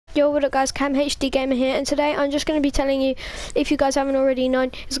Yo, what up guys, Cam HD Gamer here, and today I'm just going to be telling you, if you guys haven't already known,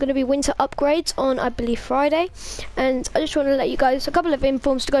 it's going to be winter upgrades on, I believe, Friday. And I just want to let you guys a couple of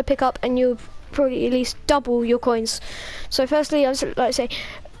informs to go pick up, and you'll probably at least double your coins. So firstly, I would like to say,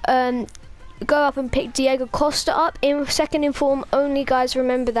 go up and pick Diego Costa up in second inform only, guys.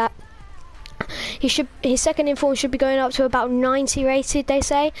 Remember that. His second inform should be going up to about 90 rated, they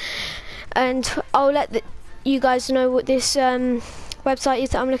say. And I'll let you guys know what this website is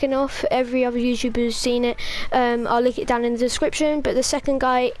that I'm looking off. Every other YouTuber's seen it. I'll link it down in the description. But the second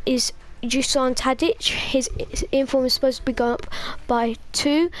guy is Dusan Tadic. His inform is supposed to be going up by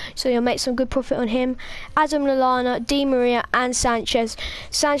 2, so you'll make some good profit on him. Adam Lallana, Di Maria and Sanchez.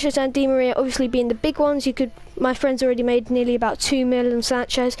 Sanchez and Di Maria obviously being the big ones. My friend's already made nearly about 2 million on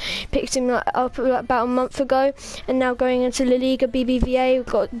Sanchez. Picked him up about a month ago, and now going into La Liga BBVA, we've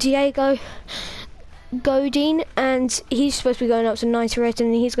got Diego Godin, and he's supposed to be going up to 90 rated,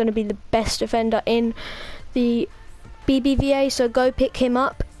 and he's going to be the best defender in the BBVA, so go pick him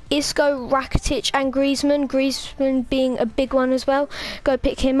up. Isco, Rakitic and Griezmann being a big one as well, go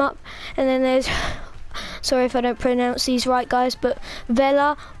pick him up. And then there's, sorry if I don't pronounce these right guys, but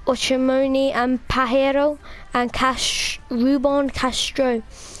Vela, Ochimoni and Pajero and Ruben Castro,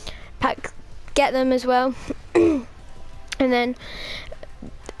 get them as well. And then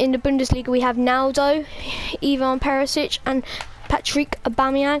in the Bundesliga we have Naldo, Ivan Perisic and Patrick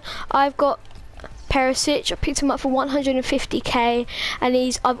Aubameyang. I've got Perisic. I picked him up for 150k,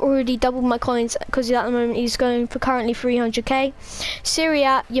 and I've already doubled my coins because at the moment he's going for currently 300k.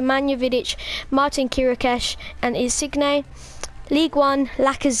 Syria, Nemanja Vidic, Martin Kirakesh and Insigne. League 1,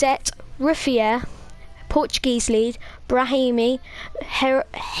 Lacazette, Ruffier, Portuguese lead, Brahimi,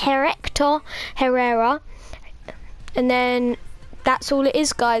 Hector Herrera, and then that's all it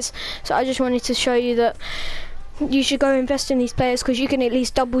is, guys. So I just wanted to show you that you should go invest in these players, because you can at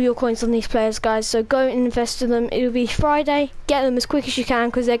least double your coins on these players, guys. So go and invest in them. It'll be Friday. Get them as quick as you can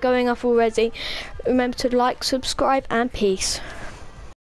because they're going up already. Remember to like, subscribe and peace.